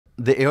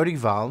The aortic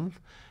valve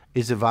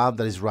is a valve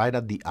that is right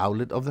at the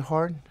outlet of the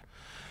heart.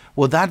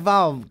 Well, that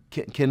valve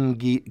can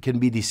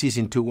be diseased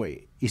in two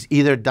ways. It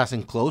either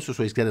doesn't close,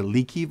 so it's got a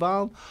leaky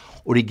valve,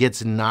 or it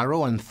gets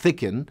narrow and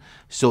thickened,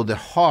 so the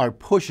heart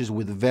pushes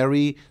with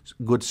very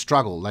good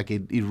struggle, like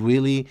it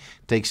really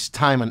takes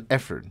time and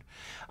effort,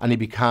 and it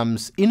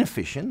becomes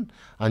inefficient,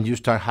 and you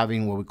start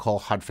having what we call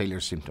heart failure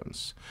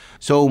symptoms.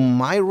 So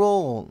my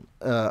role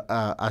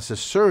as a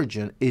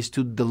surgeon is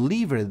to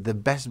deliver the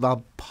best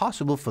valve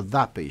possible for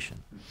that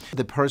patient.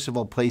 The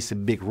Perceval plays a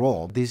big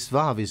role. This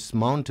valve is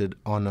mounted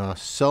on a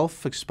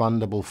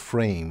self-expandable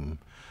frame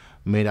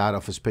made out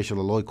of a special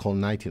alloy called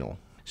nitinol.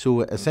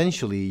 So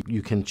essentially,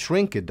 you can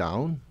shrink it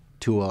down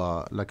to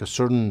like a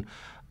certain,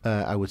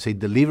 I would say,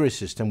 delivery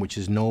system, which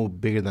is no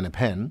bigger than a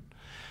pen.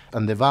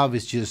 And the valve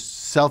is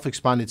just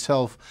self-expand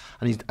itself,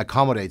 and it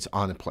accommodates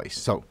on a place.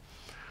 So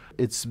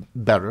it's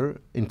better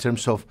in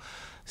terms of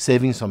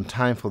saving some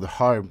time for the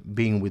heart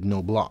being with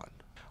no blood.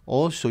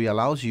 Also, it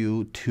allows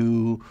you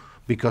to,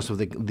 because of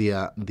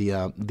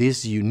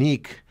this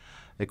unique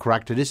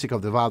characteristic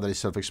of the valve that is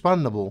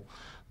self-expandable,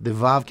 the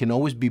valve can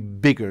always be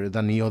bigger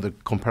than the other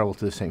comparable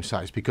to the same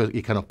size because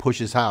it kind of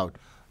pushes out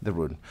the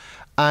root.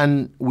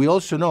 And we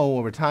also know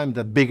over time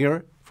that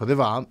bigger for the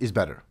valve is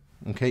better.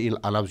 Okay, it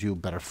allows you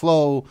better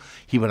flow,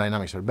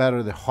 hemodynamics are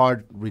better, the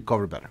heart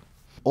recover better.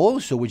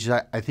 Also, which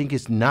I think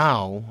is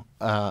now,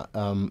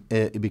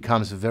 it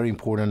becomes a very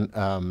important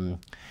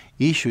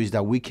issue, is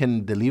that we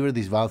can deliver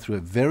this valve through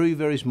a very,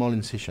 very small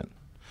incision.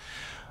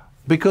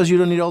 Because you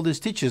don't need all these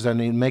stitches,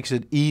 and it makes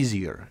it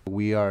easier.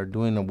 We are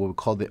doing what we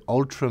call the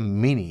ultra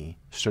mini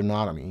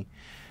sternotomy.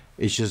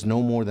 It's just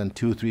no more than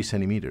 2-3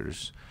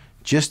 centimeters,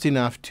 just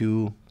enough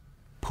to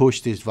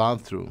push this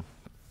valve through.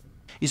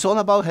 It's all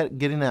about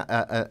getting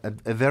a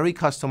very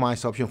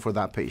customized option for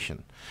that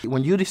patient.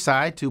 When you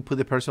decide to put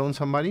the Perceval on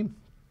somebody,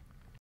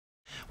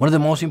 one of the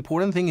most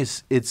important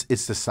things is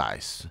it's the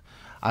size.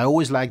 I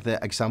always like the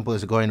example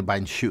is going to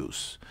buy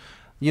shoes.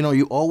 You know,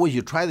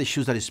 you try the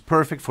shoes that is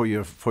perfect for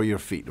your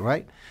feet,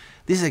 right?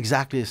 This is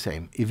exactly the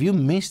same. If you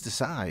miss the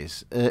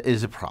size,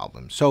 is a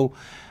problem. So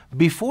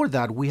before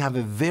that, we have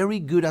a very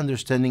good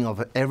understanding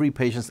of every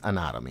patient's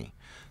anatomy.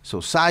 So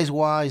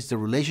size-wise, the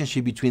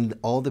relationship between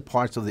all the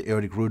parts of the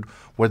aortic root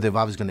where the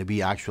valve is going to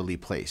be actually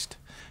placed.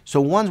 So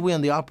once we're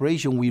in the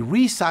operation, we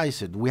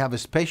resize it. We have a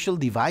special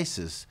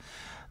devices,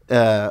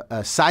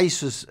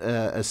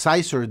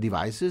 sizer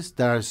devices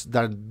that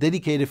are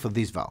dedicated for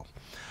this valve.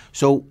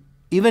 So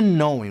even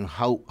knowing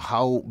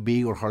how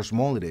big or how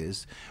small it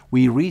is,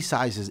 we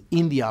resize it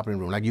in the operating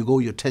room. Like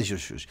you test your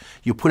shoes.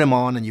 You put them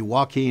on and you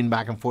walk in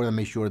back and forth and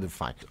make sure they're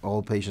fine.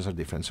 All patients are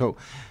different. So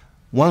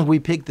once we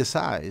pick the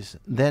size,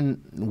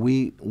 then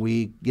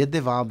we get the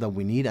valve that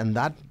we need, and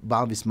that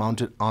valve is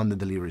mounted on the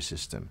delivery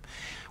system.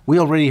 We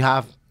already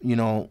have,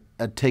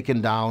 taken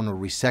down or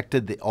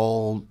resected the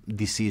all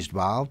diseased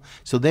valve.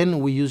 So then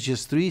we use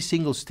just 3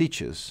 single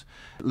stitches.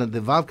 The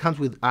valve comes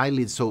with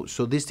eyelids, so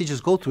these stitches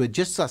go through it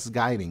just as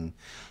guiding.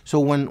 So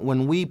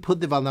when we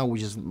put the valve down,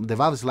 the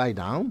valve is lie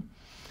down,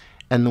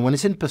 and when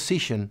it's in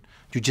position,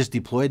 you just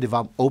deploy, the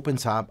valve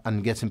opens up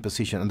and gets in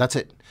position, and that's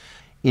it.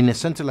 In a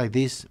center like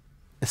this,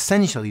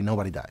 essentially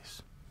nobody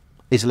dies.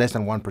 It's less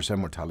than 1%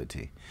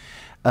 mortality.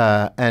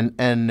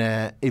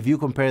 If you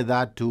compare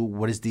that to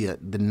what is the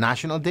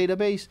national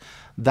database,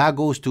 that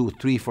goes to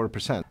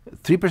 3-4%.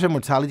 3%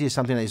 mortality is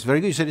something that is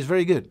very good. You said it's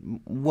very good.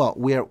 Well,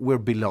 we're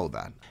below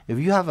that. If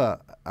you have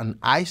an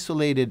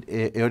isolated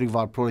aortic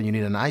valve problem, you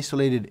need an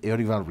isolated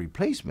aortic valve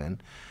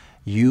replacement,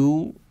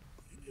 you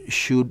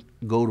should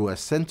go to a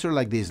center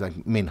like this,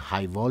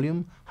 high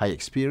volume, high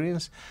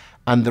experience,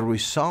 and the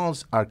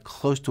results are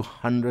close to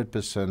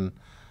 100%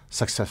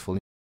 successful.